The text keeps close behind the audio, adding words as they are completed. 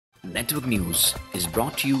Network News is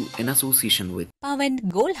brought to you in association with Pavan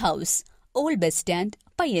Gold House, Old Bus Stand,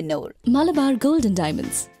 Payyanur. Malabar Gold and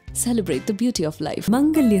Diamonds. Celebrate the beauty of life.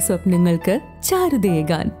 Mangalya Swapnangalku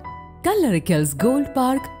Charudegan. Kallarikals Gold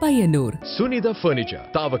Park, Payyanur. Sunitha Furniture,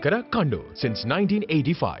 Tavakara, Kannur since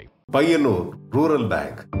 1985. Payyanur Rural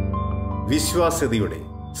Bank. വിശ്വാസ്യതയുടെ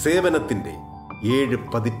സേവനത്തിന്റെ 7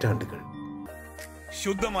 പതിറ്റാണ്ടുകൾ.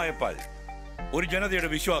 ശുദ്ധമായ പാൽ, ഒരു ജനതയുടെ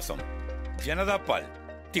വിശ്വാസം. ജനതാ പാൽ,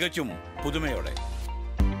 തികച്ചും പുതുമയോടെ.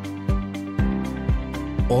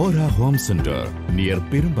 Aura Home Center near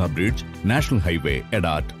Perumba Bridge, National Highway,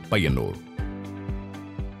 Edat, Payyanur.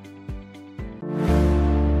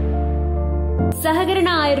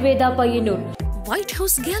 Sahagarana Ayurveda, Payyanur. White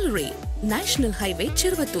House Gallery, National Highway,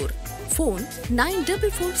 Chirvatur. Phone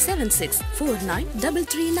 94476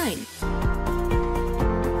 49339.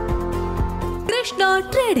 Krishna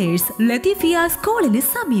Traders, Latifia School in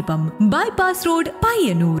Samipam, Bypass Road,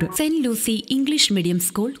 Payyanur. St. Lucy English Medium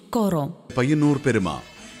School, Korom. Payyanur Peruma,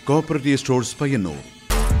 Cooperative Stores, Payyanur.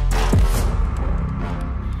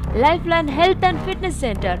 Lifeline Health and Fitness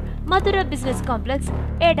Center, Mathura Business Complex,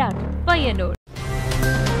 Edat, Payyanur.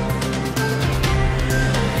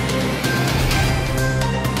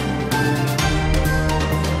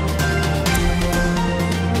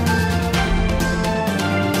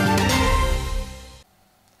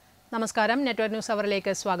 നമസ്കാരം, network news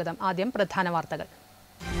അവറിലേക്ക് സ്വാഗതം. ആദ്യം പ്രധാന വാർത്തകൾ.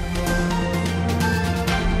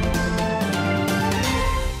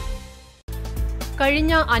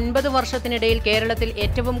 കഴിഞ്ഞ 50 വർഷത്തിനിടയിൽ കേരളത്തിൽ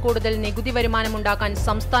ഏറ്റവും കൂടുതൽ നികുതി വരുമാനമുണ്ടാക്കാൻ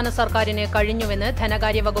സംസ്ഥാന സർക്കാരിന് കഴിഞ്ഞുവെന്ന്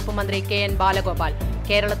ധനകാര്യ വകുപ്പ് മന്ത്രി കെ.എൻ. ബാലഗോപാൽ.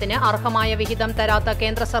 കേരളത്തിന് അർഹമായ വിഹിതം തരാത്ത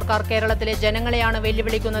കേന്ദ്ര സർക്കാർ കേരളത്തിലെ ജനങ്ങളെയാണ്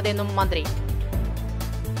വെല്ലുവിളിക്കുന്നതെന്നും മന്ത്രി.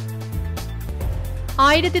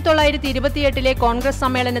 1928 കോൺഗ്രസ്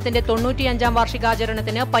സമ്മേളനത്തിന്റെ 95ാം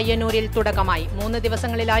വാർഷികാചരണത്തിന് പയ്യന്നൂരിൽ തുടക്കമായി. 3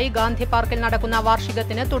 ദിവസങ്ങളിലായി ഗാന്ധി പാർക്കിൽ നടക്കുന്ന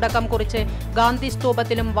വാർഷികത്തിന് തുടക്കം കുറിച്ച് ഗാന്ധി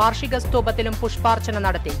സ്തൂപത്തിലും വാർഷിക സ്തൂപത്തിലും പുഷ്പാർച്ചന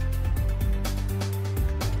നടത്തി.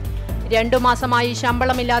 2 മാസമായി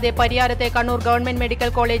ശമ്പളമില്ലാതെ പരിയാരത്തെ കണ്ണൂർ ഗവൺമെന്റ് മെഡിക്കൽ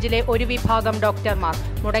കോളേജിലെ ഒരു വിഭാഗം ഡോക്ടർമാർ.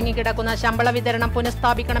 മുടങ്ങിക്കിടക്കുന്ന ശമ്പള വിതരണം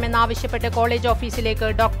പുനഃസ്ഥാപിക്കണമെന്നാവശ്യപ്പെട്ട് കോളേജ് ഓഫീസിലേക്ക്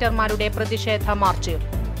ഡോക്ടർമാരുടെ പ്രതിഷേധ മാർച്ച്.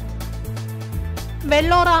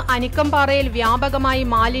 വെള്ളോറ അനിക്കംപാറയിൽ വ്യാപകമായി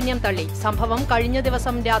മാലിന്യം തള്ളി. സംഭവം കഴിഞ്ഞ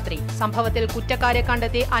ദിവസം രാത്രി. സംഭവത്തിൽ കുറ്റക്കാരെ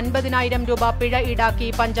കണ്ടെത്തി 50,000 രൂപ പിഴ ഈടാക്കി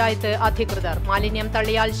പഞ്ചായത്ത് അധികൃതർ. മാലിന്യം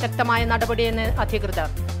തള്ളിയാൽ ശക്തമായ നടപടിയെന്ന് അധികൃതർ.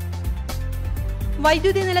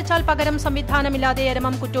 വൈദ്യുതി നിലച്ചാൽ പകരം സംവിധാനമില്ലാതെ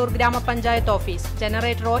എരമം കുറ്റൂർ ഗ്രാമപഞ്ചായത്ത് ഓഫീസ്.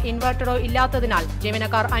 ജനറേറ്ററോ ഇൻവെർട്ടറോ ഇല്ലാത്തതിനാൽ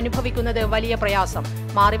ജീവനക്കാർ അനുഭവിക്കുന്നത് വലിയ പ്രയാസം.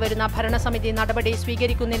 മാറിവരുന്ന ഭരണസമിതി നടപടി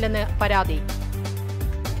സ്വീകരിക്കുന്നില്ലെന്ന് പരാതി.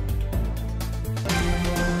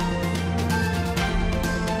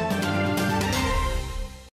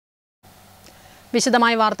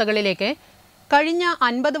 വിശദമായ വാർത്തകളിലേക്ക്. കഴിഞ്ഞ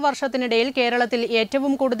 50 വർഷത്തിനിടയിൽ കേരളത്തിൽ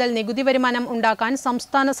ഏറ്റവും കൂടുതൽ നികുതി വരുമാനം ഉണ്ടാക്കാൻ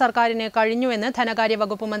സംസ്ഥാന സർക്കാരിന് കഴിഞ്ഞുവെന്ന് ധനകാര്യ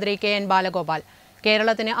വകുപ്പ് മന്ത്രി കെ.എൻ. ബാലഗോപാൽ.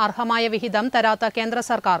 കേരളത്തിന് അർഹമായ വിഹിതം തരാത്ത കേന്ദ്ര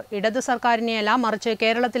സർക്കാർ ഇടത് സർക്കാരിനെയല്ല മറിച്ച്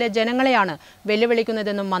കേരളത്തിലെ ജനങ്ങളെയാണ്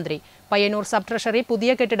വെല്ലുവിളിക്കുന്നതെന്നും മന്ത്രി. പയ്യന്നൂർ സബ് ട്രഷറി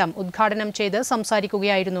പുതിയ കെട്ടിടം ഉദ്ഘാടനം ചെയ്ത്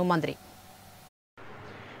സംസാരിക്കുകയായിരുന്നു മന്ത്രി.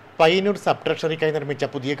 പയ്യന്നൂർ സബ് ട്രഷറിക്കായി നിർമ്മിച്ച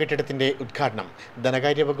പുതിയ കെട്ടിടത്തിന്റെ ഉദ്ഘാടനം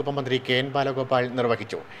ധനകാര്യ വകുപ്പ് മന്ത്രി കെ.എൻ. ബാലഗോപാൽ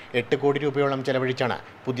നിർവഹിച്ചു. 8 കോടി രൂപയോളം ചെലവഴിച്ചാണ്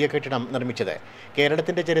പുതിയ കെട്ടിടം നിർമ്മിച്ചത്.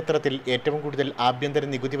 കേരളത്തിന്റെ ചരിത്രത്തിൽ ഏറ്റവും കൂടുതൽ ആഭ്യന്തര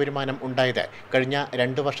നികുതി വരുമാനം ഉണ്ടായത് കഴിഞ്ഞ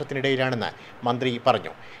 2 വർഷത്തിനിടയിലാണെന്ന് മന്ത്രി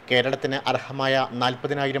പറഞ്ഞു. കേരളത്തിന് അർഹമായ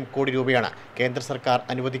 40,000 കോടി രൂപയാണ് കേന്ദ്ര സർക്കാർ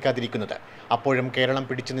അനുവദിക്കാതിരിക്കുന്നത്. അപ്പോഴും കേരളം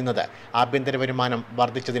പിടിച്ചു നിന്നത് ആഭ്യന്തര വരുമാനം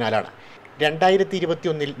വർദ്ധിച്ചതിനാലാണ്.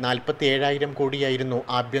 2021 47,000 കോടിയായിരുന്നു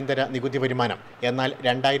ആഭ്യന്തര നികുതി വരുമാനം. എന്നാൽ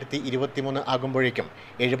 2023 ആകുമ്പോഴേക്കും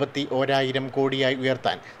 71,000 കോടിയായി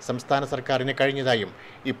ഉയർത്താൻ സംസ്ഥാന സർക്കാരിന് കഴിഞ്ഞതായും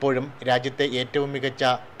ഇപ്പോഴും രാജ്യത്തെ ഏറ്റവും മികച്ച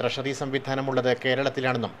ട്രഷറി സംവിധാനമുള്ളത്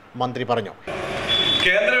കേരളത്തിലാണെന്നും മന്ത്രി പറഞ്ഞു.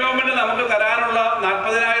 കേന്ദ്ര ഗവൺമെന്റ് നമുക്ക് തരാനുള്ള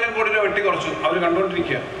 40,000 കോടി രൂപ വെട്ടിക്കുറച്ചു. അവർ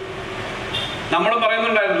കണ്ടുകൊണ്ടിരിക്കുക. നമ്മൾ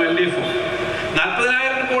പറയുന്നുണ്ടായിരുന്നു LDF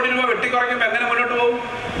 40,000 കോടി രൂപ വെട്ടിക്കുറയ്ക്കുമ്പോൾ എങ്ങനെ മുന്നോട്ട് പോകും?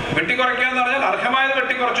 വെട്ടിക്കുറയ്ക്കുക എന്ന് പറഞ്ഞാൽ അർഹമായത്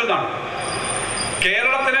വെട്ടിക്കുറച്ചു എന്നാണ്.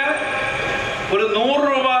 കേരളത്തിന് ഒരു 100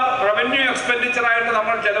 രൂപ റവന്യൂ എക്സ്പെൻഡിച്ചറായിട്ട്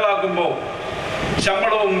നമ്മൾ ചെലവാക്കുമ്പോൾ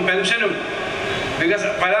ശമ്പളവും പെൻഷനും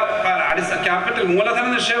ക്യാപിറ്റൽ മൂലധന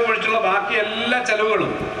നിക്ഷേപം ഒഴിച്ചുള്ള ബാക്കി എല്ലാ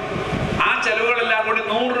ചെലവുകളും ആ ചെലവുകളെല്ലാം കൂടി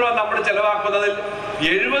 100 രൂപ നമ്മൾ ചെലവാക്കുന്നതിൽ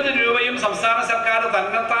 70 രൂപയും സംസ്ഥാന സർക്കാർ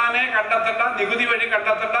തന്നെത്താനെ കണ്ടെത്തേണ്ട, നികുതി വഴി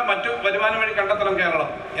കണ്ടെത്തേണ്ട, മറ്റു വരുമാനം വഴി കണ്ടെത്തണം കേരളം.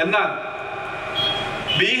 എന്നാൽ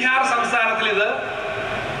ബീഹാർ സംസ്ഥാനത്തിൽ ഇത്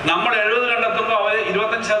നമ്മൾ 70 കണ്ടെത്തുമ്പോൾ അവർ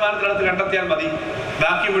 25% കണ്ടെത്തിയാൽ മതി,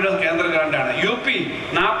 ബാക്കി മുഴുവൻ കേന്ദ്ര ഗ്രാന്റാണ്. UP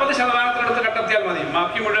 40% കണ്ടെത്തിയാൽ മതി,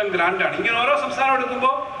 ബാക്കി മുഴുവൻ ഗ്രാന്റാണ്. ഇങ്ങനെ ഓരോ സംസ്ഥാനം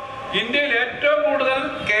എടുക്കുമ്പോൾ ഇന്ത്യയിൽ ഏറ്റവും കൂടുതൽ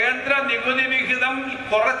കേന്ദ്ര നികുതി വിഹിതം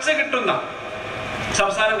കുറച്ച് കിട്ടുന്ന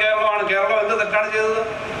സംസ്ഥാനം കേരളമാണ്. കേരളം എന്ത് തെറ്റാണ് ചെയ്തത്?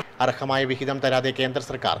 അർഹമായ വിഹിതം തരാതെ കേന്ദ്ര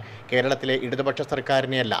സർക്കാർ കേരളത്തിലെ ഇടതുപക്ഷ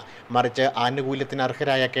സർക്കാരിനെയല്ല, മറിച്ച് ആനുകൂല്യത്തിന്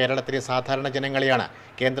അർഹരായ കേരളത്തിലെ സാധാരണ ജനങ്ങളെയാണ്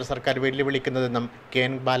കേന്ദ്ര സർക്കാർ വെല്ലുവിളിക്കുന്നതെന്നും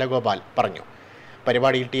കെ.എൻ. ബാലഗോപാൽ പറഞ്ഞു.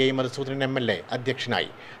 പരിപാടിയിൽ ടി.ഐ. മധുസൂദനൻ എം.എൽ.എ അധ്യക്ഷനായി.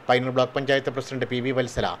 Payyanur block panchayat president PV.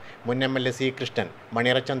 Vatsala, മുൻ MLA C. Krishnan,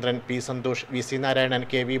 Maniyarachandran, P. Santhosh, VC. Narayanan,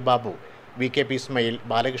 K V. Babu, വി.കെ.പി. Ismail,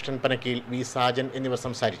 Balakrishnan Panakkeel, V. Sajan എന്നിവർ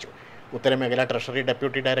സംസാരിച്ചു. ഉത്തരമേഖല treasury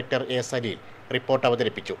deputy director A. Saleel report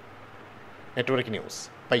അവതരിപ്പിച്ചു. Network news,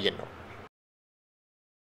 Payyanur.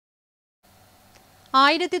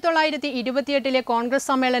 1928 കോൺഗ്രസ്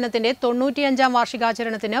സമ്മേളനത്തിന്റെ 95-ാം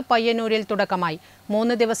വാർഷികാചരണത്തിന് പയ്യന്നൂരിൽ തുടക്കമായി.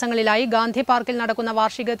 3 ദിവസങ്ങളിലായി ഗാന്ധി പാർക്കിൽ നടക്കുന്ന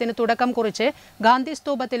വാർഷികത്തിന് തുടക്കം കുറിച്ച് ഗാന്ധി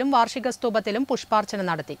സ്തൂപത്തിലും വാർഷിക സ്തൂപത്തിലും പുഷ്പാർച്ചന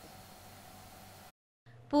നടത്തി.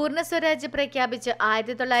 പൂർണ്ണ സ്വരാജ് പ്രഖ്യാപിച്ച്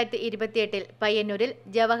 1928 പയ്യന്നൂരിൽ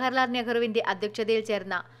ജവഹർലാൽ നെഹ്റുവിന്റെ അധ്യക്ഷതയിൽ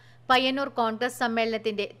ചേർന്ന പയ്യന്നൂർ കോൺഗ്രസ്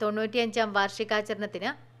സമ്മേളനത്തിന്റെ 95-ാം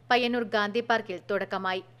വാർഷികാചരണത്തിന് പയ്യന്നൂർ ഗാന്ധി പാർക്കിൽ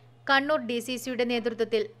തുടക്കമായി. കണ്ണൂർ DCCയുടെ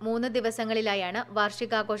നേതൃത്വത്തിൽ 3 ദിവസങ്ങളിലായാണ്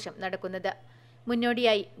വാർഷികാഘോഷം നടക്കുന്നത്.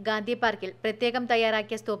 മുന്നോടിയായി ഗാന്ധി പാർക്കിൽ പ്രത്യേകം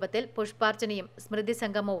തയ്യാറാക്കിയ സ്തൂപത്തിൽ പുഷ്പാർച്ചനയും സ്മൃതി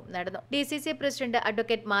സംഗമവും നടന്നു. DCC president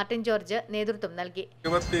advocate Martin George നേതൃത്വം നൽകി.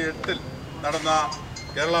 28 നടന്ന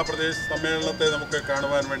കേരള പ്രദേശ് സമ്മേളനത്തെ നമുക്ക്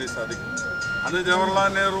കാണുവാൻ വേണ്ടി സാധിക്കും. അന്ന് ജവഹർലാൽ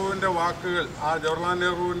നെഹ്റുവിന്റെ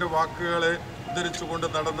വാക്കുകളെ ഉദ്ധരിച്ചുകൊണ്ട്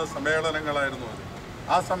നടന്ന സമ്മേളനങ്ങളായിരുന്നു അത്.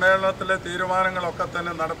 ആ സമ്മേളനത്തിലെ തീരുമാനങ്ങളൊക്കെ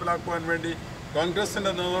തന്നെ നടപ്പിലാക്കുവാൻ വേണ്ടി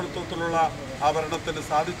കോൺഗ്രസിന്റെ നേതൃത്വത്തിലുള്ള ആ ഭരണത്തിന്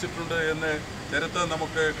സാധിച്ചിട്ടുണ്ട് എന്ന് ചരിത്രം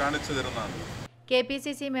നമുക്ക് കാണിച്ചു തരുന്നതാണ്.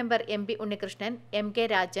 KPCC member MP Unnikrishnan, MK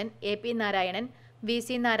Rajan, AP Narayanan, VC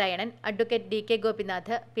Narayanan, advocate DK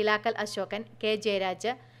Gopinath, Pilakkal Ashokan, K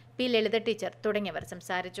Jayaraj, P ലളിത ടീച്ചർ തുടങ്ങിയവർ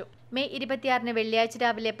സംസാരിച്ചു. മെയ് 26 വെള്ളിയാഴ്ച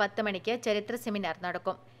രാവിലെ 10 മണിക്ക് ചരിത്ര സെമിനാർ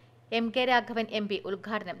നടക്കും. MK രാഘവൻ MP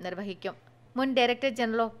ഉദ്ഘാടനം നിർവഹിക്കും. മുൻ director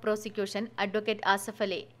general of prosecution advocate Asaf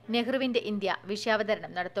Ali നെഹ്റുവിന്റെ ഇന്ത്യ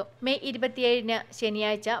വിഷയാവതരണം നടത്തും. മെയ് 27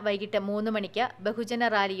 ശനിയാഴ്ച വൈകിട്ട് 3 മണിക്ക് ബഹുജന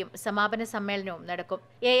റാലിയും സമാപന സമ്മേളനവും നടക്കും.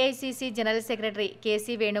 AICC general secretary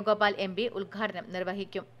KC Venugopal MP ഉദ്ഘാടനം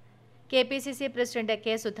നിർവഹിക്കും. KPCC president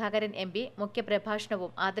K Sudhakaran MP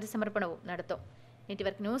മുഖ്യപ്രഭാഷണവും ആദരസമർപ്പണവും നടത്തും.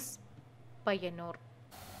 Network news, Payyanur.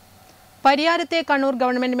 പരിയാരത്തെ Kannur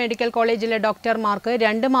government medical കോളേജിലെ ഡോക്ടർമാർക്ക്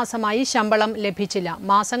 2 മാസമായി ശമ്പളം ലഭിച്ചില്ല.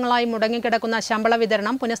 മാസങ്ങളായി മുടങ്ങിക്കിടക്കുന്ന ശമ്പള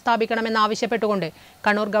വിതരണം പുനഃസ്ഥാപിക്കണമെന്നാവശ്യപ്പെട്ടുകൊണ്ട്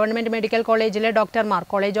കണ്ണൂർ ഗവൺമെന്റ് മെഡിക്കൽ കോളേജിലെ ഡോക്ടർമാർ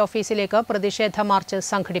കോളേജ് ഓഫീസിലേക്ക് പ്രതിഷേധ മാർച്ച്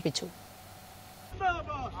സംഘടിപ്പിച്ചു.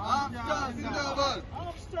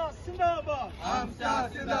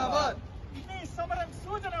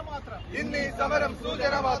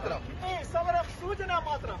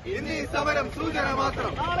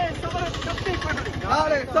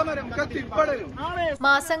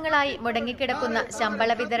 മാസങ്ങളായി മുടങ്ങിക്കിടക്കുന്ന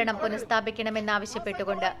ശമ്പള വിതരണം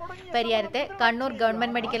പുനഃസ്ഥാപിക്കണമെന്നാവശ്യപ്പെട്ടുകൊണ്ട് പരിയാരത്തെ കണ്ണൂർ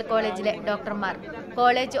ഗവൺമെന്റ് മെഡിക്കൽ കോളേജിലെ ഡോക്ടർമാർ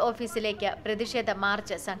കോളേജ് ഓഫീസിലേക്ക് പ്രതിഷേധ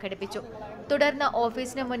മാർച്ച് സംഘടിപ്പിച്ചു. തുടർന്ന്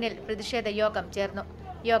ഓഫീസിന് മുന്നിൽ പ്രതിഷേധ യോഗം ചേർന്നു.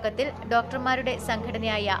 യോഗത്തിൽ ഡോക്ടർമാരുടെ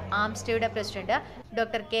സംഘടനയായ ആംസ്റ്റയുടെ president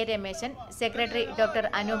doctor K Rameshan, secretary doctor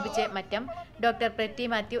Anoop J Mattam, doctor pretty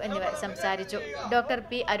Mathew എന്നിവർ സംസാരിച്ചു. Doctor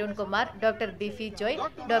P Arunkumar, doctor Bifi Joy,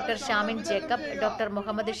 doctor Shamin Jacob, doctor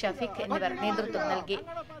Muhammad Shafeeq എന്നിവർ നേതൃത്വം നൽകി.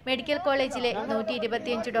 മെഡിക്കൽ കോളേജിലെ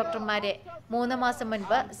 125 ഡോക്ടർമാരെ 3 മാസം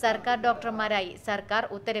മുൻപ് സർക്കാർ ഡോക്ടർമാരായി സർക്കാർ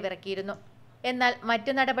ഉത്തരവിറക്കിയിരുന്നു. എന്നാൽ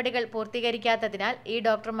മറ്റു നടപടികൾ പൂർത്തീകരിക്കാത്തതിനാൽ ഈ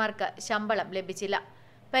ഡോക്ടർമാർക്ക് ശമ്പളം ലഭിച്ചില്ല.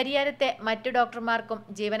 പരിയാരത്തെ മറ്റു ഡോക്ടർമാർക്കും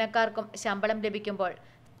ജീവനക്കാർക്കും ശമ്പളം ലഭിക്കുമ്പോൾ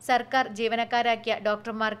സർക്കാർ ജീവനക്കാരാക്കിയ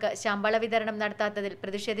ഡോക്ടർമാർക്ക് ശമ്പള വിതരണം നടത്താത്തതിൽ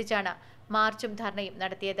പ്രതിഷേധിച്ചാണ് മാർച്ചും ധർണയും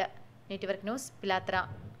നടത്തിയത്. നെറ്റ്വർക്ക് ന്യൂസ്, പിലാത്ര.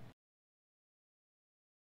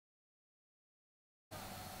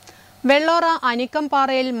 വെള്ളോറ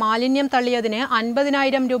അനിക്കംപാറയിൽ മാലിന്യം തള്ളിയതിന്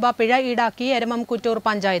 50,000 രൂപ പിഴ ഈടാക്കി എരമം കുറ്റൂർ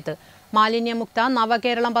പഞ്ചായത്ത്. മാലിന്യമുക്ത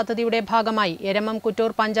നവകേരളം പദ്ധതിയുടെ ഭാഗമായി എരമം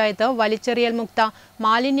കുറ്റൂർ പഞ്ചായത്ത് വലിച്ചെറിയൽ മുക്ത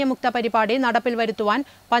മാലിന്യമുക്ത പരിപാടി നടപ്പിൽ വരുത്തുവാൻ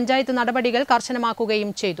പഞ്ചായത്ത് നടപടികൾ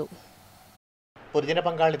കർശനമാക്കുകയും ചെയ്തു. പൊതുജന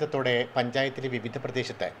പങ്കാളിത്തത്തോടെ പഞ്ചായത്തിലെ വിവിധ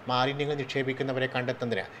പ്രദേശത്ത് മാലിന്യങ്ങൾ നിക്ഷേപിക്കുന്നവരെ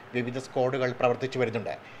കണ്ടെത്തുന്നതിന് വിവിധ സ്ക്വാഡുകൾ പ്രവർത്തിച്ചു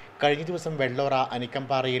വരുന്നുണ്ട്. കഴിഞ്ഞ ദിവസം വെള്ളോറ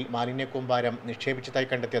അനിക്കംപാറയിൽ മാലിന്യ കൂമ്പാരം നിക്ഷേപിച്ചതായി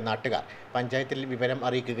കണ്ടെത്തിയ നാട്ടുകാർ പഞ്ചായത്തിൽ വിവരം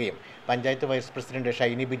അറിയിക്കുകയും panchayat vice president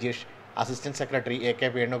Shiny Bijesh, assistant secretary AK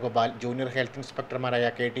Venugopal, junior health ഇൻസ്പെക്ടർമാരായ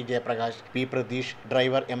KT Jayaprakash, P Pratheesh,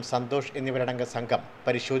 driver M Santhosh എന്നിവരടങ്ങിയ സംഘം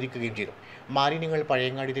പരിശോധിക്കുകയും ചെയ്തു. മാലിന്യങ്ങൾ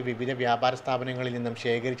പഴയങ്ങാടിയിലെ വിവിധ വ്യാപാര സ്ഥാപനങ്ങളിൽ നിന്നും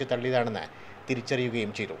ശേഖരിച്ച് തള്ളിയതാണെന്ന്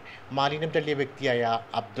തിരിച്ചറിയുകയും ചെയ്തു. മാലിന്യം തള്ളിയ വ്യക്തിയായ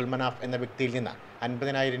അബ്ദുൾ മനാഫ് എന്ന വ്യക്തിയിൽ നിന്ന്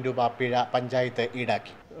 50,000 രൂപ പിഴ പഞ്ചായത്ത്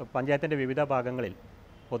ഈടാക്കി. പഞ്ചായത്തിൻ്റെ വിവിധ ഭാഗങ്ങളിൽ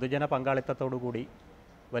പൊതുജന പങ്കാളിത്തത്തോടുകൂടി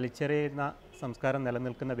വലിച്ചെറിയുന്ന സംസ്കാരം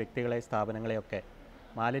നിലനിൽക്കുന്ന വ്യക്തികളെ, സ്ഥാപനങ്ങളെയൊക്കെ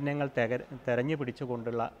മാലിന്യങ്ങൾ തെരഞ്ഞു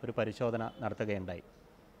പിടിച്ചുകൊണ്ടുള്ള ഒരു പരിശോധന നടത്തുകയുണ്ടായി.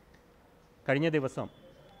 കഴിഞ്ഞ ദിവസം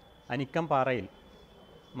അനിക്കംപാറയിൽ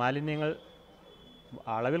മാലിന്യങ്ങൾ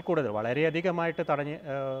അളവിൽ കൂടുതൽ വളരെയധികമായിട്ട്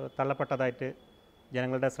തള്ളപ്പെട്ടതായിട്ട്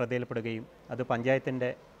ജനങ്ങളുടെ ശ്രദ്ധയിൽപ്പെടുകയും അത് പഞ്ചായത്തിൻ്റെ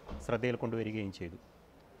ശ്രദ്ധയിൽ കൊണ്ടുവരികയും ചെയ്തു.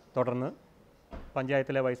 തുടർന്ന്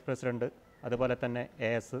പഞ്ചായത്തിലെ വൈസ് പ്രസിഡന്റ്, അതുപോലെ തന്നെ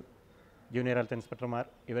AS, ജൂനിയർ ഹെൽത്ത് ഇൻസ്പെക്ടർമാർ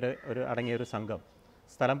ഇവർ അടങ്ങിയൊരു സംഘം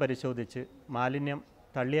സ്ഥലം പരിശോധിച്ച് മാലിന്യം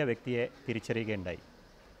തള്ളിയ വ്യക്തിയെ തിരിച്ചറിയുകയുണ്ടായി.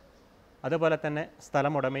 അതുപോലെ തന്നെ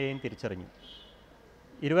സ്ഥലമുടമയെയും തിരിച്ചറിഞ്ഞു.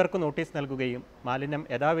 ഇരുവർക്കും നോട്ടീസ് നൽകുകയും മാലിന്യം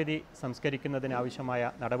യഥാവിധി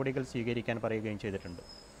സംസ്കരിക്കുന്നതിനാവശ്യമായ നടപടികൾ സ്വീകരിക്കാൻ പറയുകയും ചെയ്തിട്ടുണ്ട്.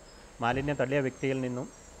 മാലിന്യം തള്ളിയ വ്യക്തിയിൽ നിന്നും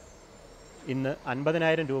ഇന്ന്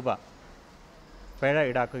 50,000 രൂപ പിഴ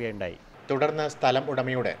ഈടാക്കുകയുണ്ടായി. തുടർന്ന് സ്ഥലം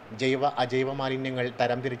ഉടമയോട് ജൈവ അജൈവ മാലിന്യങ്ങൾ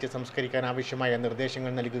തരംതിരിച്ച് സംസ്കരിക്കാൻ ആവശ്യമായ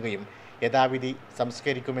നിർദ്ദേശങ്ങൾ നൽകുകയും യഥാവിധി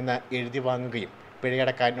സംസ്കരിക്കുമെന്ന് എഴുതി വാങ്ങുകയും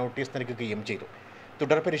പിഴയടക്കാൻ നോട്ടീസ് നൽകുകയും ചെയ്തു.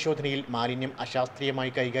 തുടർ പരിശോധനയിൽ മാലിന്യം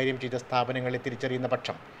അശാസ്ത്രീയമായി കൈകാര്യം ചെയ്ത സ്ഥാപനങ്ങളെ തിരിച്ചറിയുന്ന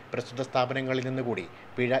പക്ഷം പ്രസ്തുത സ്ഥാപനങ്ങളിൽ നിന്നുകൂടി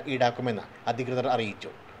പിഴ ഈടാക്കുമെന്ന് അധികൃതർ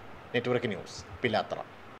അറിയിച്ചു. Network news, Pilathara.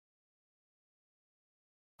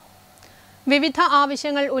 വിവിധ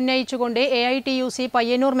ആവശ്യങ്ങൾ ഉന്നയിച്ചുകൊണ്ട് AITUC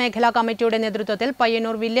പയ്യന്നൂർ മേഖലാ കമ്മിറ്റിയുടെ നേതൃത്വത്തിൽ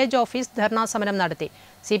പയ്യന്നൂർ വില്ലേജ് ഓഫീസ് ധർണാ സമരം നടത്തി.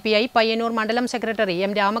 CPI പയ്യന്നൂർ മണ്ഡലം സെക്രട്ടറി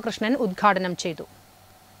M. രാമകൃഷ്ണൻ ഉദ്ഘാടനം ചെയ്തു.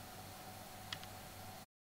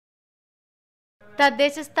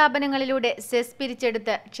 തദ്ദേശ സ്ഥാപനങ്ങളിലൂടെ സെസ്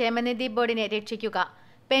പിരിച്ചെടുത്ത് ക്ഷേമനിധി ബോർഡിനെ രക്ഷിക്കുക,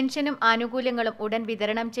 പെൻഷനും ആനുകൂല്യങ്ങളും ഉടൻ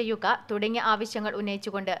വിതരണം ചെയ്യുക തുടങ്ങിയ ആവശ്യങ്ങൾ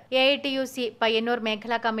ഉന്നയിച്ചുകൊണ്ട് AITUC പയ്യന്നൂർ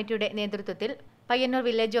മേഖലാ കമ്മിറ്റിയുടെ നേതൃത്വത്തിൽ പയ്യന്നൂർ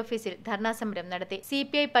വില്ലേജ് ഓഫീസിൽ ധർണാ സമരം നടത്തി.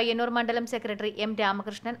 CPI പയ്യന്നൂർ മണ്ഡലം സെക്രട്ടറി M.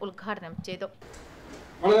 രാമകൃഷ്ണൻ ഉദ്ഘാടനം ചെയ്തു.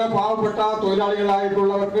 വളരെ പാവപ്പെട്ട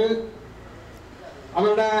തൊഴിലാളികളായിട്ടുള്ളവർക്ക്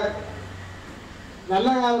അവരുടെ നല്ല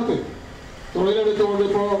കാലത്ത് തൊഴിലെടുത്തുകൊണ്ട്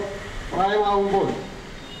ഇപ്പോൾ പ്രായമാകുമ്പോൾ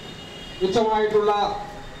തുച്ഛമായിട്ടുള്ള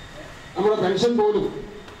നമ്മുടെ പെൻഷൻ പോലും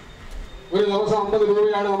ഒരു ദിവസം 50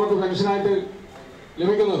 രൂപയാണ് നമുക്ക് പെൻഷനായിട്ട്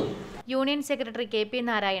ലഭിക്കുന്നത്. യൂണിയൻ സെക്രട്ടറി KP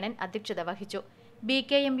നാരായണൻ അധ്യക്ഷത വഹിച്ചു.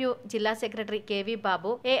 BKMU ജില്ലാ സെക്രട്ടറി KV ബാബു,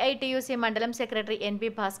 AITUC മണ്ഡലം secretary NB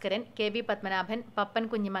Bhaskaran, KB Padmanabhan, Pappan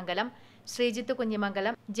Kunhimangalam, Sreejith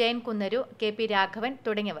Kunhimangalam, Jayan Kunnaru, KP Raghavan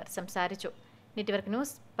തുടങ്ങിയവർ സംസാരിച്ചു. Network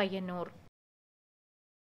news, Payyanur.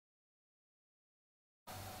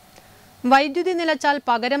 വൈദ്യുതി നിലച്ചാൽ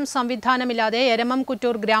പകരം സംവിധാനമില്ലാതെ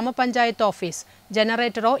എരമംകുറ്റൂർ ഗ്രാമപഞ്ചായത്ത് ഓഫീസ്.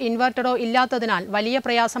 ജനറേറ്ററോ ഇൻവെർട്ടറോ ഇല്ലാത്തതിനാൽ വലിയ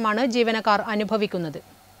പ്രയാസമാണ് ജീവനക്കാർ അനുഭവിക്കുന്നത്.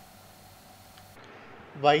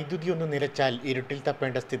 വൈദ്യുതി ഒന്ന് നിലച്ചാൽ ഇരുട്ടിൽ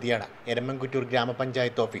തപ്പേണ്ട സ്ഥിതിയാണ് എരമംകുറ്റൂർ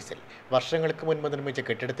ഗ്രാമപഞ്ചായത്ത് ഓഫീസിൽ. വർഷങ്ങൾക്ക് മുൻപ് നിർമ്മിച്ച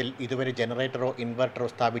കെട്ടിടത്തിൽ ഇതുവരെ ജനറേറ്ററോ ഇൻവെർട്ടറോ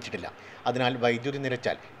സ്ഥാപിച്ചിട്ടില്ല. അതിനാൽ വൈദ്യുതി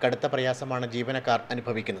നിലച്ചാൽ കടുത്ത പ്രയാസമാണ് ജീവനക്കാർ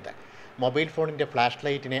അനുഭവിക്കുന്നത്. മൊബൈൽ ഫോണിൻ്റെ ഫ്ലാഷ്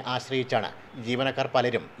ലൈറ്റിനെ ആശ്രയിച്ചാണ് ജീവനക്കാർ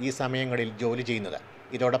പലരും ഈ സമയങ്ങളിൽ ജോലി ചെയ്യുന്നത്.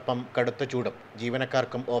 ഇതോടൊപ്പം കടുത്ത ചൂടും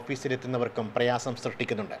ജീവനക്കാർക്കും ഓഫീസിലെത്തുന്നവർക്കും പ്രയാസം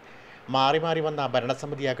സൃഷ്ടിക്കുന്നുണ്ട്. മാറി മാറി വന്ന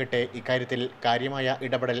ഭരണസമിതിയാകട്ടെ ഇക്കാര്യത്തിൽ കാര്യമായ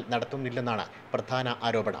ഇടപെടൽ നടത്തുന്നില്ലെന്നാണ് പ്രധാന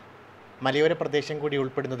ആരോപണം. മലയോര പ്രദേശം കൂടി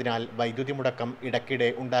ഉൾപ്പെടുന്നതിനാൽ വൈദ്യുതി മുടക്കം ഇടയ്ക്കിടെ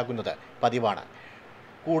ഉണ്ടാകുന്നത് പതിവാണ്.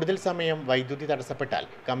 കൂടുതൽ സമയം വൈദ്യുതി തടസ്സപ്പെട്ടാൽ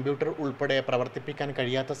കമ്പ്യൂട്ടർ ഉൾപ്പെടെ പ്രവർത്തിപ്പിക്കാൻ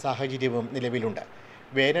കഴിയാത്ത സാഹചര്യവും നിലവിലുണ്ട്.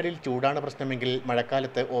 വേനലിൽ ചൂടാണ് പ്രശ്നമെങ്കിൽ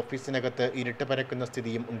മഴക്കാലത്ത് ഓഫീസിനകത്ത് ഇരുട്ട് പരക്കുന്ന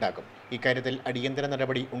സ്ഥിതിയും ഉണ്ടാകും. ഇക്കാര്യത്തിൽ അടിയന്തര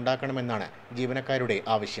നടപടി ഉണ്ടാക്കണമെന്നാണ് ജീവനക്കാരുടെ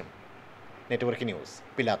ആവശ്യം. Network news,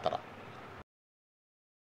 Pilathara.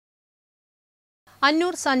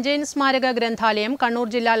 അന്നൂർ സഞ്ജയൻ സ്മാരക ഗ്രന്ഥാലയം, കണ്ണൂർ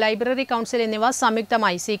ജില്ലാ ലൈബ്രറി കൗൺസിൽ എന്നിവ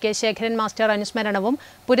സംയുക്തമായി CK ശേഖരൻ മാസ്റ്റർ അനുസ്മരണവും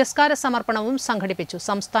പുരസ്കാര സമർപ്പണവും സംഘടിപ്പിച്ചു.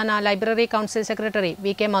 സംസ്ഥാന ലൈബ്രറി കൗൺസിൽ സെക്രട്ടറി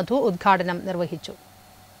VK മധു ഉദ്ഘാടനം നിർവഹിച്ചു.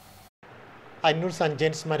 അന്നൂർ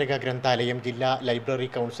സഞ്ജയൻ സ്മാരക ഗ്രന്ഥാലയം, ജില്ലാ ലൈബ്രറി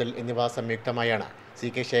കൗൺസിൽ എന്നിവ സംയുക്തമായാണ്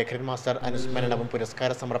CK ശേഖരൻ മാസ്റ്റർ അനുസ്മരണവും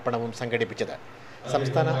പുരസ്കാര സമർപ്പണവും സംഘടിപ്പിച്ചത്.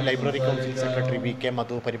 സംസ്ഥാന ലൈബ്രറി കൗൺസിൽ സെക്രട്ടറി VK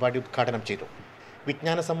മധു പരിപാടി ഉദ്ഘാടനം ചെയ്തു.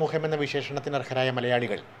 വിജ്ഞാന സമൂഹം എന്ന വിശേഷണത്തിന് അർഹരായ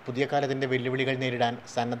മലയാളികൾ പുതിയ കാലത്തിന്റെ വെല്ലുവിളികൾ നേരിടാൻ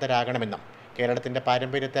സന്നദ്ധരാകണമെന്നും കേരളത്തിന്റെ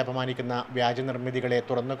പാരമ്പര്യത്തെ അപമാനിക്കുന്ന വ്യാജ നിർമ്മിതികളെ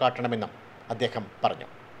തുറന്നു കാട്ടണമെന്നും അദ്ദേഹം പറഞ്ഞു.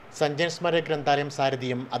 സഞ്ജയൻ സ്മാരക ഗ്രന്ഥാലയം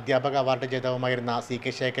സാരഥിയും അധ്യാപക അവാർഡ് ജേതാവുമായിരുന്ന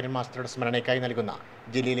CK ശേഖരൻ മാസ്റ്ററുടെ സ്മരണയ്ക്കായി നൽകുന്ന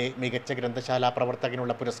ജില്ലയിലെ മികച്ച ഗ്രന്ഥശാല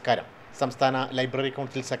പ്രവർത്തകനുള്ള പുരസ്കാരം സംസ്ഥാന ലൈബ്രറി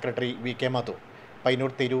കൗൺസിൽ സെക്രട്ടറി VK മധു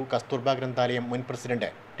പയ്യന്നൂർ തെരു കസ്തൂർബ ഗ്രന്ഥാലയം മുൻ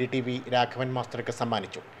പ്രസിഡന്റ് TTV രാഘവൻ മാസ്റ്റർക്ക്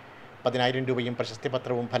സമ്മാനിച്ചു. 10,000 രൂപയും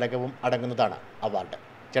പ്രശസ്തിപത്രവും ഫലകവും അടങ്ങുന്നതാണ് അവാർഡ്.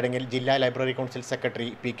 ചടങ്ങിൽ ജില്ലാ library council secretary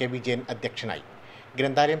PK Vijayan അധ്യക്ഷനായി.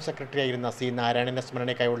 ഗ്രന്ഥാലയം സെക്രട്ടറിയായിരുന്ന C നാരായണന്റെ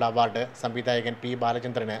സ്മരണയ്ക്കായുള്ള അവാർഡ് സംവിധായകൻ P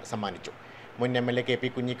ബാലചന്ദ്രന് സമ്മാനിച്ചു. മുൻ MLA KP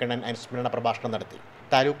കുഞ്ഞിക്കണ്ണൻ അനുസ്മരണ പ്രഭാഷണം നടത്തി.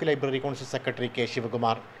 Taluk library council secretary K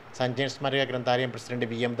Shivakumar, Sanjayan സ്മാരക ഗ്രന്ഥാലയം president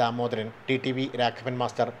VM Damodaran, TTV Raghavan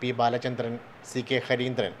master, P Balachandran, CK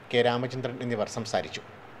Harindran, K Ramachandran എന്നിവർ സംസാരിച്ചു.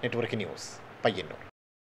 Network news, Payyanur.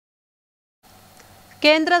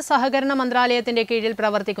 കേന്ദ്ര സഹകരണ മന്ത്രാലയത്തിന്റെ കീഴിൽ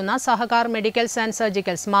പ്രവർത്തിക്കുന്ന സഹകാർ മെഡിക്കൽസ് ആൻഡ്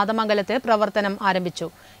സർജിക്കൽസ് മാതമംഗലത്ത് പ്രവർത്തനം ആരംഭിച്ചു.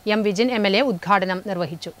 M വിജിൻ MLA ഉദ്ഘാടനം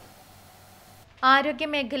നിർവഹിച്ചു.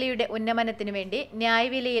 ആരോഗ്യമേഖലയുടെ ഉന്നമനത്തിനു വേണ്ടി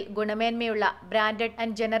ന്യായവിലയിൽ ഗുണമേന്മയുള്ള ബ്രാൻഡഡ്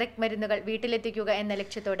ആൻഡ് ജനറിക് മരുന്നുകൾ വീട്ടിലെത്തിക്കുക എന്ന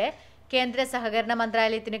ലക്ഷ്യത്തോടെ കേന്ദ്ര സഹകരണ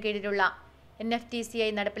മന്ത്രാലയത്തിനു കീഴിലുള്ള NFTCI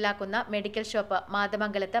നടപ്പിലാക്കുന്ന മെഡിക്കൽ ഷോപ്പ്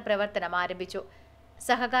മാതമംഗലത്ത് പ്രവർത്തനം ആരംഭിച്ചു.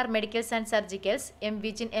 Sahakar medicals and surgicals M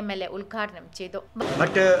Vijin MLA ഉദ്ഘാടനം ചെയ്തു.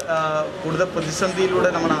 മറ്റ് കൂടുതൽ പ്രതിസന്ധിയിലൂടെ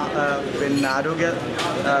നമ്മുടെ ആരോഗ്യ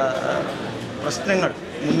പ്രശ്നങ്ങൾ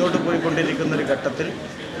മുന്നോട്ട് പോയിക്കൊണ്ടിരിക്കുന്ന ഒരു ഘട്ടത്തിൽ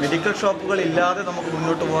മെഡിക്കൽ ഷോപ്പുകൾ ഇല്ലാതെ നമുക്ക്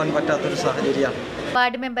മുന്നോട്ട് പോകാൻ പറ്റാത്തൊരു സാഹചര്യമാണ്.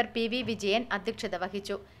 വാർഡ് മെമ്പർ PV വിജയൻ അധ്യക്ഷത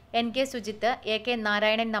വഹിച്ചു. NK Sujith, AK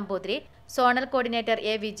Narayanan Namboothiri, zonal coordinator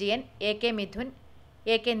A Vijayan, AK Mithun,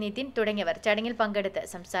 AK Nitin തുടങ്ങിയവർ ചടങ്ങിൽ പങ്കെടുത്ത്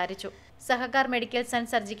സംസാരിച്ചു. സഹകാർ മെഡിക്കൽസ്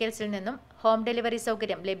ആൻഡ് സർജിക്കൽസിൽ നിന്നും ഹോം ഡെലിവറി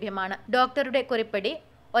സൗകര്യം ലഭ്യമാണ്. ഡോക്ടറുടെ കുറിപ്പടി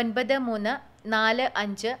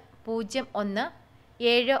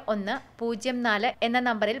 9345017104 എന്ന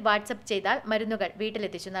നമ്പറിൽ വാട്സപ്പ് ചെയ്താൽ മരുന്നുകൾ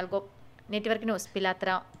വീട്ടിലെത്തിച്ചു നൽകും. നെറ്റ്വർക്ക് ന്യൂസ് പിലാത്ര.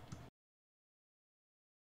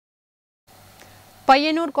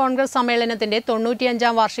 പയ്യന്നൂർ കോൺഗ്രസ് സമ്മേളനത്തിന്റെ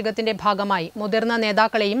 95ാം വാർഷികത്തിന്റെ ഭാഗമായി മുതിർന്ന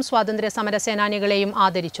നേതാക്കളെയും സ്വാതന്ത്ര്യ സമര സേനാനികളെയും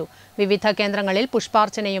ആദരിച്ചു. വിവിധ കേന്ദ്രങ്ങളിൽ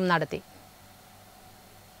പുഷ്പാർച്ചനയും നടത്തി.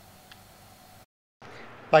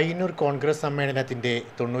 പയ്യന്നൂർ കോൺഗ്രസ് സമ്മേളനത്തിന്റെ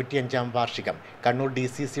 95ാം വാർഷികം കണ്ണൂർ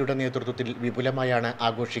DCCയുടെ നേതൃത്വത്തിൽ വിപുലമായാണ്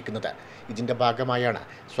ആഘോഷിക്കുന്നത്. ഇതിന്റെ ഭാഗമായാണ്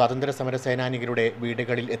സ്വാതന്ത്ര്യ സമര സേനാനികളുടെ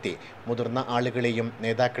വീടുകളിൽ എത്തി മുതിർന്ന ആളുകളെയും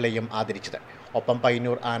നേതാക്കളെയും ആദരിച്ചത്. ഒപ്പം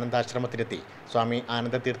പയ്യന്നൂർ ആനന്ദാശ്രമത്തിലെത്തി സ്വാമി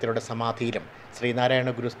ആനന്ദതീർത്ഥരുടെ സമാധിയിലും ശ്രീനാരായണ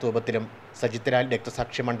ഗുരു സ്തൂപത്തിലും സജിത്ലാൽ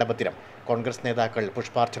രക്തസാക്ഷി മണ്ഡപത്തിലും കോൺഗ്രസ് നേതാക്കൾ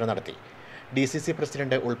പുഷ്പാർച്ചന നടത്തി. DCC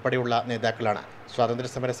പ്രസിഡന്റ് ഉൾപ്പെടെയുള്ള നേതാക്കളാണ് സ്വാതന്ത്ര്യ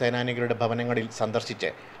സമര സേനാനികളുടെ ഭവനങ്ങളിൽ സന്ദർശിച്ച്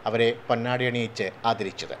അവരെ പൊന്നാടിയണിയിച്ച്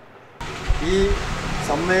ആദരിച്ചത്. ഈ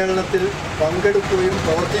സമ്മേളനത്തിൽ പങ്കെടുക്കുകയും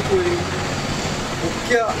പ്രവർത്തിക്കുകയും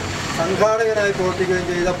മുഖ്യ സംഘാടകരായി പ്രവർത്തിക്കുകയും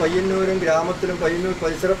ചെയ്ത പയ്യന്നൂരും ഗ്രാമത്തിലും പയ്യന്നൂർ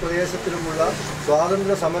പരിസര പ്രദേശത്തിലുമുള്ള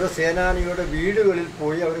സ്വാതന്ത്ര്യ സമര സേനാനികളുടെ വീടുകളിൽ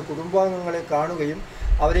പോയി അവരുടെ കുടുംബാംഗങ്ങളെ കാണുകയും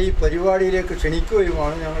അവരെ ഈ പരിപാടിയിലേക്ക്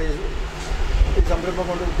ക്ഷണിക്കുകയുമാണ് ഞങ്ങൾ ഈ സംരംഭം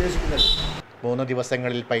കൊണ്ട് ഉദ്ദേശിക്കുന്നത്. 3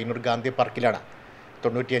 ദിവസങ്ങളിൽ പയ്യന്നൂർ ഗാന്ധി പാർക്കിലാണ്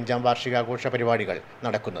 95ാം വാർഷികാഘോഷ പരിപാടികൾ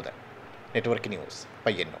നടക്കുന്നത്. Network news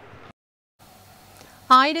Payyanur.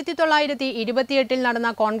 1928 നടന്ന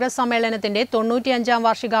കോൺഗ്രസ് സമ്മേളനത്തിന്റെ 95ാം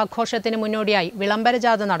വാർഷികാഘോഷത്തിന് മുന്നോടിയായി വിളംബര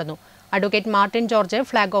ജാഥ നടന്നു. Advocate Martin George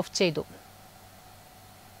flag off ചെയ്തു.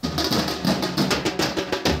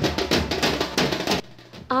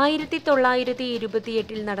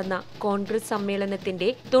 1928 നടന്ന കോൺഗ്രസ് സമ്മേളനത്തിന്റെ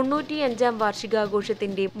 95ാം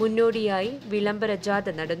വാർഷികാഘോഷത്തിന്റെ മുന്നോടിയായി വിളംബര ജാഥ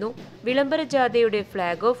നടന്നു. വിളംബര ജാഥയുടെ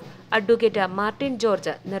flag off advocate Martin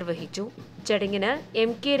George നിർവഹിച്ചു. ചടങ്ങിന്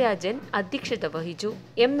MK രാജൻ അധ്യക്ഷത വഹിച്ചു.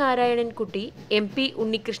 M Narayanankutty, MP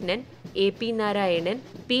Unnikrishnan, AP Narayanan,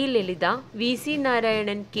 P ലളിത, VC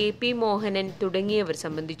നാരായണൻ, KP മോഹനൻ തുടങ്ങിയവർ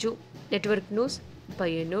സംബന്ധിച്ചു. Network news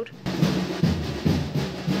Payyanur.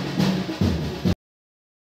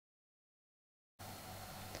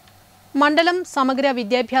 മണ്ഡലം സമഗ്ര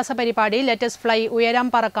വിദ്യാഭ്യാസ പരിപാടി ലെറ്റസ് ഫ്ലൈ ഉയരാം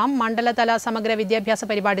പറക്കാം മണ്ഡലതല സമഗ്ര വിദ്യാഭ്യാസ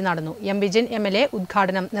പരിപാടി നടന്നു. എം വിജിൻ MLA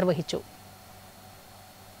ഉദ്ഘാടനം നിർവഹിച്ചു.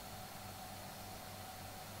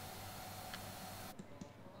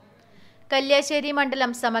 കല്യാശ്ശേരി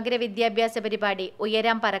മണ്ഡലം സമഗ്ര വിദ്യാഭ്യാസ പരിപാടി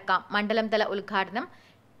ഉയരാം പറക്കാം മണ്ഡലം തല ഉദ്ഘാടനം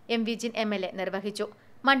എം വിജിൻ MLA നിർവഹിച്ചു.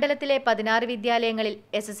 മണ്ഡലത്തിലെ 16 വിദ്യാലയങ്ങളിൽ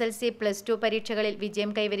SSLC+2 പരീക്ഷകളിൽ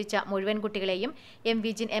വിജയം കൈവരിച്ച മുഴുവൻ കുട്ടികളെയും എം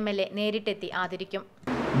വിജിൻ MLA നേരിട്ടെത്തി ആദരിക്കും.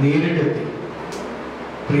 നേരിട്ടെത്തി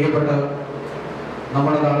പ്രിയപ്പെട്ട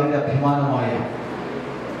നമ്മുടെ നാടിൻ്റെ അഭിമാനമായ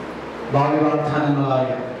ഭാവി വാഗ്ദാനങ്ങളായ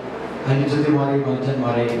അനുജന്മാരെയും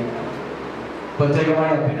അനുജന്മാരെയും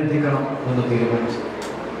പ്രത്യേകമായി അഭിനന്ദിക്കണം എന്ന് തീരുമാനിച്ചു.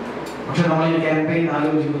 പക്ഷെ നമ്മൾ ഈ ക്യാമ്പയിൻ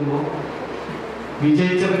ആലോചിക്കുമ്പോൾ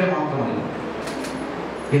വിജയിച്ചവരെ മാത്രമല്ല,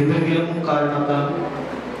 എന്തെങ്കിലും കാരണത്താൽ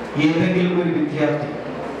ഏതെങ്കിലും ഒരു വിദ്യാർത്ഥി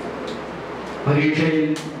പരീക്ഷയിൽ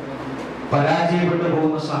പരാജയപ്പെട്ടു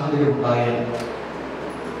പോകുന്ന സാഹചര്യം ഉണ്ടായാൽ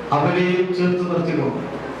അവരെയും ചേർത്ത് നിർത്തിക്കൊണ്ട്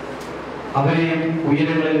അവരെയും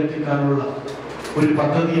ഉയരങ്ങളിൽ എത്തിക്കാനുള്ള ഒരു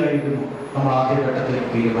പദ്ധതിയായിരുന്നു നമ്മൾ ആദ്യഘട്ടത്തിൽ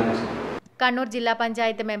തീരുമാനിച്ചത്. കണ്ണൂർ ജില്ലാ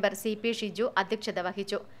പഞ്ചായത്ത് മെമ്പർ CP ഷിജു അധ്യക്ഷത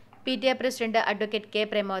വഹിച്ചു. PTA president advocate K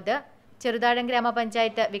Pramod, Cheruthazham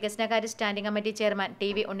ഗ്രാമപഞ്ചായത്ത് വികസനകാര്യ standing committee chairman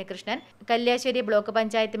TV Unnikrishnan, Kalliasseri block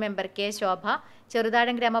panchayat member K ശോഭ,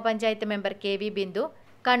 ചെറുതാഴം ഗ്രാമപഞ്ചായത്ത് member KV Bindu,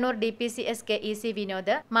 Kannur DPCSK EC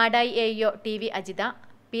Vinod, Madayi AEO TV Ajitha,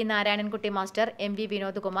 P Narayanankutty master, MV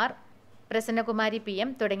Vinodkumar, Prasannakumari PM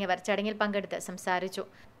തുടങ്ങിയവർ ചടങ്ങിൽ പങ്കെടുത്ത് സംസാരിച്ചു.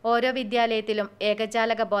 ഓരോ വിദ്യാലയത്തിലും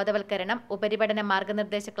ഏകജാലക ബോധവൽക്കരണം, ഉപരിപഠന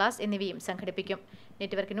മാർഗനിർദ്ദേശ ക്ലാസ് എന്നിവയും സംഘടിപ്പിക്കും.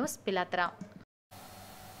 നെറ്റ്വർക്ക് ന്യൂസ് പിലാത്ര.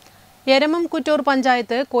 എരമം കുറ്റൂർ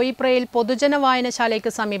പഞ്ചായത്ത് കോയിപ്രയിൽ പൊതുജന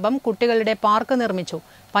വായനശാലയ്ക്ക് സമീപം കുട്ടികളുടെ പാർക്ക് നിർമ്മിച്ചു.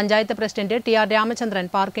 പഞ്ചായത്ത് പ്രസിഡന്റ് TR രാമചന്ദ്രൻ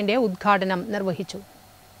പാർക്കിന്റെ ഉദ്ഘാടനം നിർവഹിച്ചു.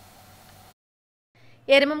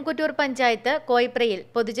 എരമംകുറ്റൂർ പഞ്ചായത്ത് കോയിപ്രയിൽ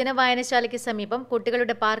പൊതുജന വായനശാലയ്ക്ക് സമീപം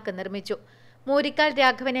കുട്ടികളുടെ പാർക്ക് നിർമ്മിച്ചു. മൂരിക്കാൽ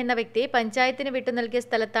രാഘവൻ എന്ന വ്യക്തി പഞ്ചായത്തിന് വിട്ടു നൽകിയ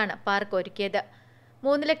സ്ഥലത്താണ് പാർക്ക് ഒരുക്കിയത്.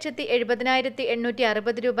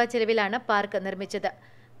 3,70,860 രൂപ ചെലവിലാണ് പാർക്ക് നിർമ്മിച്ചത്.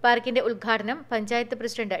 പാർക്കിന്റെ ഉദ്ഘാടനം പഞ്ചായത്ത്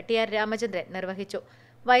പ്രസിഡന്റ് TR രാമചന്ദ്രൻ നിർവഹിച്ചു.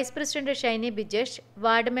 Vice president Shiny Bijesh,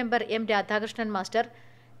 ward member M Radhakrishnan master,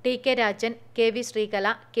 T K Rajan, K V Sreekala,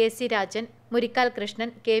 K C Rajan, മുരിക്കാൽ Krishnan,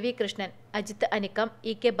 K V Krishnan, Ajith Anikkam,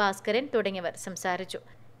 E K Bhaskaran തുടങ്ങിയവർ സംസാരിച്ചു.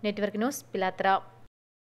 Network news, Pilathara.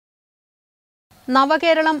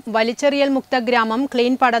 നവകേരളം വലിച്ചെറിയൽ മുക്ത ഗ്രാമം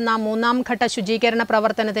ക്ലീൻ പടന്ന മൂന്നാം ഘട്ട ശുചീകരണ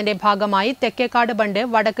പ്രവർത്തനത്തിന്റെ ഭാഗമായി തെക്കേക്കാട് ബണ്ട്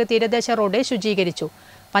വടക്ക് തീരദേശ road ശുചീകരിച്ചു.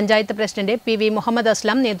 Panchayat president PV Muhammad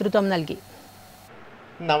Aslam നേതൃത്വം നൽകി.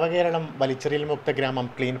 നവകേരളം വലിച്ചെറിയൽ മുക്ത ഗ്രാമം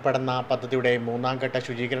ക്ലീൻ പടന്ന പദ്ധതിയുടെ മൂന്നാം ഘട്ട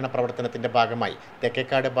ശുചീകരണ പ്രവർത്തനത്തിന്റെ ഭാഗമായി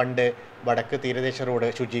തെക്കേക്കാട് ബണ്ട് വടക്ക് തീരദേശ റോഡ്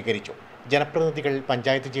ശുചീകരിച്ചു. ജനപ്രതിനിധികൾ,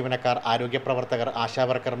 പഞ്ചായത്ത് ജീവനക്കാർ, ആരോഗ്യ പ്രവർത്തകർ,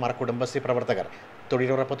 ആശാവർക്കർമാർ, കുടുംബശ്രീ പ്രവർത്തകർ,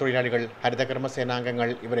 തൊഴിലുറപ്പ് തൊഴിലാളികൾ, ഹരിതകർമ്മ സേനാംഗങ്ങൾ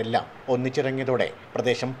ഇവരെല്ലാം ഒന്നിച്ചിറങ്ങിയതോടെ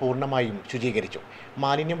പ്രദേശം പൂർണ്ണമായും ശുചീകരിച്ചു.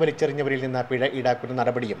 മാലിന്യം വലിച്ചെറിഞ്ഞവരിൽ നിന്ന് പിഴ ഈടാക്കുന്ന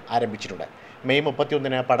നടപടിയും ആരംഭിച്ചിട്ടുണ്ട്. മെയ്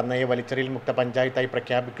 31 പടന്നയെ വലിച്ചെറിയൽ മുക്ത പഞ്ചായത്തായി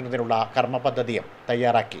പ്രഖ്യാപിക്കുന്നതിനുള്ള കർമ്മ പദ്ധതിയും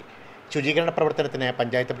തയ്യാറാക്കി. ശുചീകരണ പ്രവർത്തനത്തിന്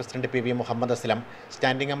panchayat president PV Muhammad Aslam,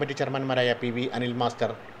 standing committee ചെയർമാൻമാരായ PV Anil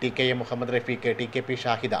master, TKA Muhammad Rafeeq, TKP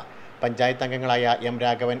Shahida, panchayat അംഗങ്ങളായ M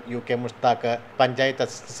Raghavan, UK Mushtaq, panchayat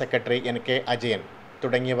assistant secretary NK Ajayan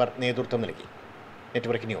തുടങ്ങിയവർ നേതൃത്വം നൽകി.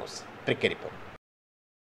 Network news, Trikaripur.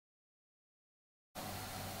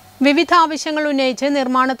 വിവിധ ആവശ്യങ്ങൾ ഉന്നയിച്ച്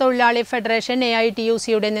നിർമ്മാണ തൊഴിലാളി ഫെഡറേഷൻ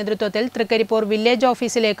AITUCയുടെ നേതൃത്വത്തിൽ തൃക്കരിപ്പൂർ വില്ലേജ്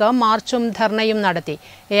ഓഫീസിലേക്ക് മാർച്ചും ധർണയും നടത്തി.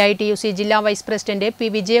 AITUC ജില്ലാ വൈസ് പ്രസിഡന്റ്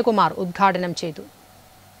P വിജയകുമാർ ഉദ്ഘാടനം ചെയ്തു.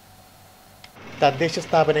 തദ്ദേശ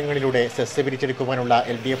സ്ഥാപനങ്ങളിലൂടെ സെസ് പിരിച്ചെടുക്കുവാനുള്ള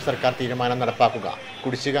LDF സർക്കാർ തീരുമാനം നടപ്പാക്കുക,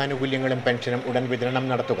 കുടിശ്ശികാനുകൂല്യങ്ങളും പെൻഷനും ഉടൻ വിതരണം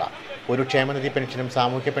നടത്തുക, ഒരു ക്ഷേമനിധി പെൻഷനും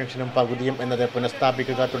സാമൂഹ്യ പെൻഷനും പകുതിയും എന്നത്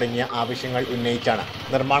പുനഃസ്ഥാപിക്കുക തുടങ്ങിയ ആവശ്യങ്ങൾ ഉന്നയിച്ചാണ്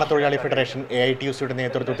നിർമ്മാണ തൊഴിലാളി ഫെഡറേഷൻ AITUCയുടെ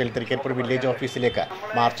നേതൃത്വത്തിൽ തൃക്കരിപ്പൂർ വില്ലേജ് ഓഫീസിലേക്ക്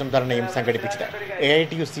മാർച്ചും ധർണയും സംഘടിപ്പിച്ചത്.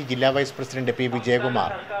 AITUC ജില്ലാ വൈസ് പ്രസിഡന്റ് P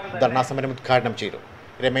വിജയകുമാർ ധർണാസമരം ഉദ്ഘാടനം ചെയ്തു.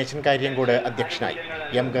 രമേശൻ കാര്യങ്കോട് അധ്യക്ഷനായി.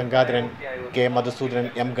 M Gangadharan, K Madhusoodanan,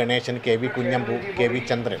 M Ganesan, KV Kunhambu, KV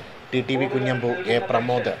Chandran, TTV Kunhambu, A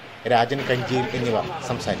Pramod, Rajan കഞ്ചിയിൽ എന്നിവർ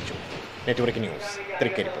സംസാരിച്ചു. Network news,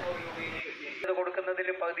 Trikaripur.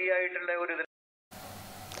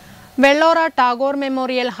 Vellora Tagore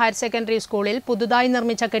memorial higher secondary സ്കൂളിൽ പുതുതായി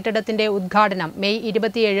നിർമ്മിച്ച കെട്ടിടത്തിന്റെ ഉദ്ഘാടനം മെയ്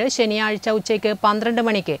 27 ശനിയാഴ്ച ഉച്ചയ്ക്ക് 12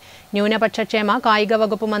 മണിക്ക് ന്യൂനപക്ഷക്ഷേമ കായിക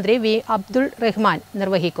വകുപ്പ് മന്ത്രി V അബ്ദുൾ റഹ്മാൻ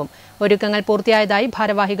നിർവഹിക്കും. ഒരുക്കങ്ങൾ പൂർത്തിയായതായി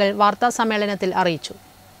ഭാരവാഹികൾ വാർത്താസമ്മേളനത്തിൽ അറിയിച്ചു.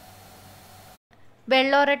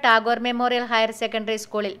 Vellora Tagore memorial higher secondary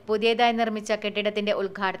സ്കൂളിൽ പുതിയതായി നിർമ്മിച്ച കെട്ടിടത്തിന്റെ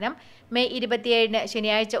ഉദ്ഘാടനം മെയ് 27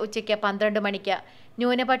 ശനിയാഴ്ച ഉച്ചയ്ക്ക് 12 മണിക്ക്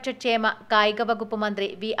ന്യൂനപക്ഷക്ഷേമ കായിക വകുപ്പ് മന്ത്രി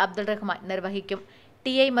V അബ്ദുൾ റഹ്മാൻ നിർവഹിക്കും.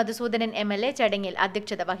 TI മധുസൂദനൻ MLA ചടങ്ങിൽ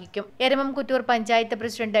അധ്യക്ഷത വഹിക്കും. എരമംകുറ്റൂർ പഞ്ചായത്ത്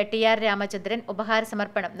പ്രസിഡന്റ് TR രാമചന്ദ്രൻ ഉപഹാര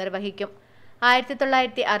സമർപ്പണം നിർവഹിക്കും.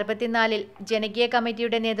 1964 ജനകീയ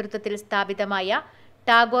കമ്മിറ്റിയുടെ നേതൃത്വത്തിൽ സ്ഥാപിതമായ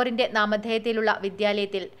ടാഗോറിന്റെ നാമധേയത്തിലുള്ള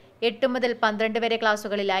വിദ്യാലയത്തിൽ 8 മുതൽ 12 വരെ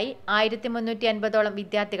ക്ലാസുകളിലായി 1350ഓളം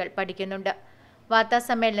വിദ്യാർത്ഥികൾ പഠിക്കുന്നുണ്ട്.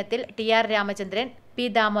 വാർത്താസമ്മേളനത്തിൽ TR Ramachandran, P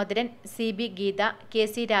Damodaran, CB Geetha,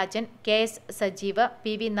 KC Rajan, KS Sajeev,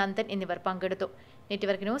 PV Nandan എന്നിവർ പങ്കെടുത്തു.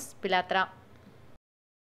 Network news, Pilathara.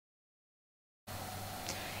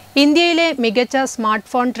 ഇന്ത്യയിലെ മികച്ച smart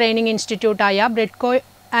phone training ഇൻസ്റ്റിറ്റ്യൂട്ടായ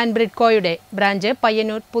ബ്രിഡ്കോയുടെ branch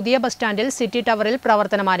Payyanur പുതിയ ബസ് സ്റ്റാൻഡിൽ സിറ്റി ടവറിൽ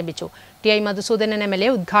പ്രവർത്തനം ആരംഭിച്ചു. TI മധുസൂദനൻ MLA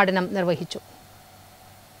ഉദ്ഘാടനം നിർവഹിച്ചു.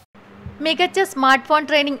 മികച്ച smart phone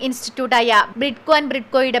training ഇൻസ്റ്റിറ്റ്യൂട്ടായ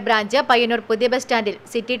ബ്രിഡ്കോയുടെ branch Payyanur പുതിയ ബസ് സ്റ്റാൻഡിൽ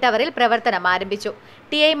സിറ്റി ടവറിൽ പ്രവർത്തനം ആരംഭിച്ചു.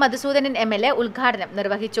 TI മധുസൂദനൻ MLA ഉദ്ഘാടനം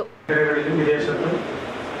നിർവഹിച്ചു.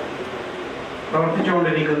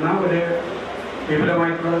 പ്രവർത്തിച്ചുകൊണ്ടിരിക്കുന്ന ഒരു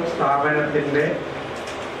വിപുലമായിട്ടുള്ള സ്ഥാപനത്തിന്റെ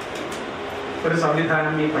ഒരു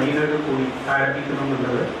സംവിധാനം ഈ പയ്യന്നൂരിൽ കൂടി ആരംഭിക്കുന്നു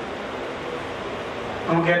എന്നുള്ളത്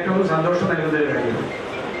നമുക്ക് ഏറ്റവും സന്തോഷം നൽകുന്ന ഒരു കാര്യമാണ്.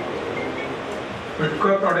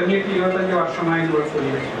 ബ്രിഡ്കോ തുടങ്ങിയിട്ട് 25 വർഷമായി കൂടി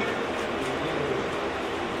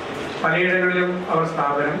പലയിടങ്ങളിലും അവർ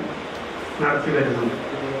സ്ഥാപനം നടത്തി വരുന്നുണ്ട്.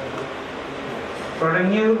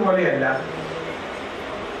 തുടങ്ങിയതുപോലെയല്ല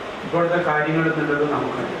ഇപ്പോഴത്തെ കാര്യങ്ങൾ എന്നുള്ളത്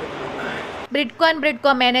നമുക്കറിയാം.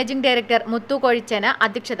 ബ്രിഡ്കോ മാനേജിംഗ് ഡയറക്ടർ മുത്തു കൊഴിച്ചന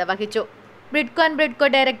അധ്യക്ഷത വഹിച്ചു. Bridco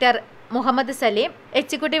director Muhammad Saleem,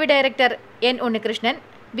 executive director N Unnikrishnan,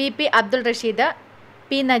 VP Abdul Rasheed,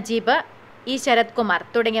 P Najeeb, E Sarath Kumar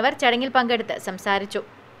തുടങ്ങിയവർ ചടങ്ങിൽ പങ്കെടുത്ത് സംസാരിച്ചു.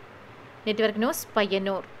 Network news,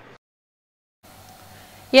 Payyanur.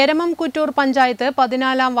 Eramamkuttoor panchayat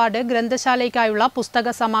 14-ാം ward ഗ്രന്ഥശാലയ്ക്കായുള്ള പുസ്തക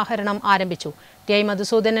സമാഹരണം ആരംഭിച്ചു. TI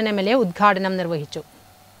മധുസൂദനൻ MLA ഉദ്ഘാടനം നിർവഹിച്ചു.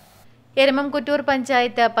 എരമംകുറ്റൂർ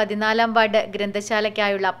പഞ്ചായത്ത് 14-ാം വാർഡ്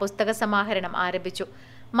ഗ്രന്ഥശാലയ്ക്കായുള്ള പുസ്തക സമാഹരണം ആരംഭിച്ചു.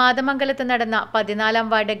 മാതമംഗലത്ത് നടന്ന 14-ാം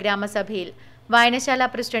വാർഡ് ഗ്രാമസഭയിൽ വായനശാല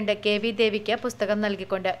പ്രസിഡന്റ് KV ദേവിക്ക് പുസ്തകം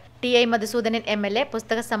നൽകിക്കൊണ്ട് TI മധുസൂദനൻ MLA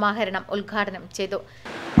പുസ്തക സമാഹരണം ഉദ്ഘാടനം ചെയ്തു.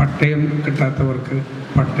 പട്ടയം കിട്ടാത്തവർക്ക്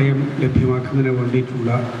പട്ടയം ലഭ്യമാക്കുന്നതിന്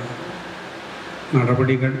വേണ്ടിയിട്ടുള്ള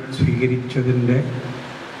നടപടികൾ സ്വീകരിച്ചതിൻ്റെ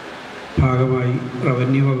ഭാഗമായി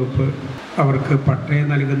റവന്യൂ വകുപ്പ് അവർക്ക് പട്ടയം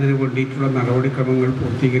നൽകുന്നതിന് വേണ്ടിയിട്ടുള്ള നടപടിക്രമങ്ങൾ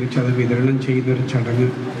പൂർത്തീകരിച്ച് അത് വിതരണം ചെയ്യുന്നൊരു ചടങ്ങ്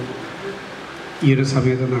ഈ ഒരു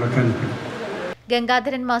സമയത്ത് നടക്കാനുണ്ട്.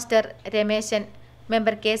 Gangadharan master, Rameshan,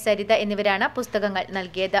 member K Saritha എന്നിവരാണ് പുസ്തകങ്ങൾ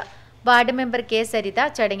നൽകിയത്. വാർഡ് മെമ്പർ കെ സരിത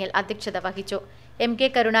ചടങ്ങിൽ അധ്യക്ഷത വഹിച്ചു. M K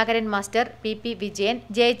Karunakaran master, P P Vijayan,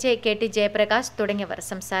 J K T Jayaprakash തുടങ്ങിയവർ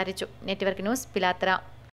സംസാരിച്ചു. നെറ്റ്വർക്ക് ന്യൂസ്, പിലാത്ര.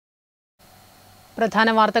 പ്രധാന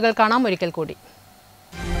വാർത്തകൾ കാണാം ഒരിക്കൽ കൂടി.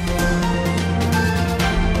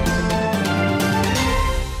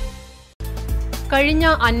 കഴിഞ്ഞ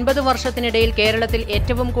 50 വർഷത്തിനിടയിൽ കേരളത്തിൽ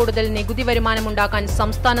ഏറ്റവും കൂടുതൽ നികുതി വരുമാനമുണ്ടാക്കാൻ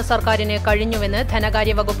സംസ്ഥാന സർക്കാരിന് കഴിഞ്ഞുവെന്ന്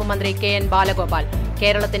ധനകാര്യ വകുപ്പ് മന്ത്രി കെ.എൻ. ബാലഗോപാൽ.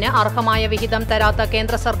 കേരളത്തിന് അർഹമായ വിഹിതം തരാത്ത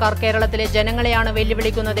കേന്ദ്ര സർക്കാർ കേരളത്തിലെ ജനങ്ങളെയാണ്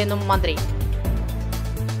വെല്ലുവിളിക്കുന്നതെന്നും മന്ത്രി.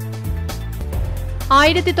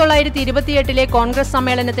 1928 കോൺഗ്രസ്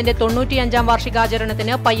സമ്മേളനത്തിന്റെ 95-ാം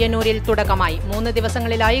വാർഷികാചരണത്തിന് പയ്യന്നൂരിൽ തുടക്കമായി. 3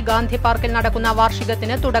 ദിവസങ്ങളിലായി ഗാന്ധി പാർക്കിൽ നടക്കുന്ന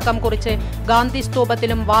വാർഷികത്തിന് തുടക്കം കുറിച്ച് ഗാന്ധി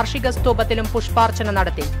സ്തൂപത്തിലും വാർഷിക സ്തൂപത്തിലും പുഷ്പാർച്ചന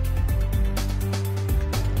നടത്തി.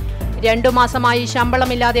 2 മാസമായി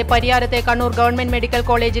ശമ്പളമില്ലാതെ പരിയാരത്തെ കണ്ണൂർ ഗവൺമെന്റ് മെഡിക്കൽ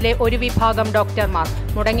കോളേജിലെ ഒരു വിഭാഗം ഡോക്ടർമാർ.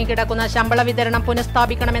 മുടങ്ങിക്കിടക്കുന്ന ശമ്പള വിതരണം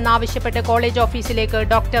പുനഃസ്ഥാപിക്കണമെന്നാവശ്യപ്പെട്ട് കോളേജ് ഓഫീസിലേക്ക്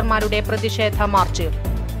ഡോക്ടർമാരുടെ പ്രതിഷേധ മാർച്ച്.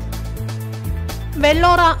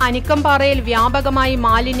 വെള്ളോറ അനിക്കംപാറയിൽ വ്യാപകമായി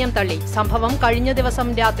മാലിന്യം തള്ളി. സംഭവം കഴിഞ്ഞ ദിവസം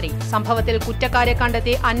രാത്രി. സംഭവത്തിൽ കുറ്റക്കാരെ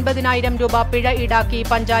കണ്ടെത്തി 50,000 രൂപ പിഴ ഈടാക്കി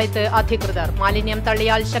പഞ്ചായത്ത് അധികൃതർ. മാലിന്യം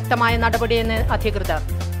തള്ളിയാൽ ശക്തമായ നടപടിയെന്ന് അധികൃതർ.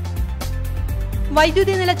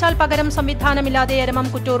 വൈദ്യുതി നിലച്ചാൽ പകരം സംവിധാനമില്ലാതെ എരമം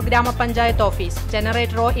കുറ്റൂർ ഗ്രാമപഞ്ചായത്ത് ഓഫീസ്.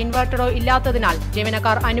 ജനറേറ്ററോ ഇൻവെർട്ടറോ ഇല്ലാത്തതിനാൽ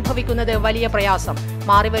ജീവനക്കാർ അനുഭവിക്കുന്നത് വലിയ പ്രയാസം.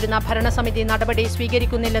 മാറിവരുന്ന ഭരണസമിതി നടപടി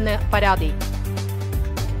സ്വീകരിക്കുന്നില്ലെന്ന് പരാതി.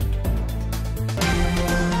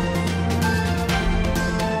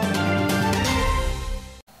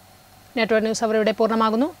 നെറ്റ്വർക്ക് ന്യൂസ് അവരുടെ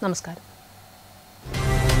പൂർണ്ണമാകുന്നു. നമസ്കാരം.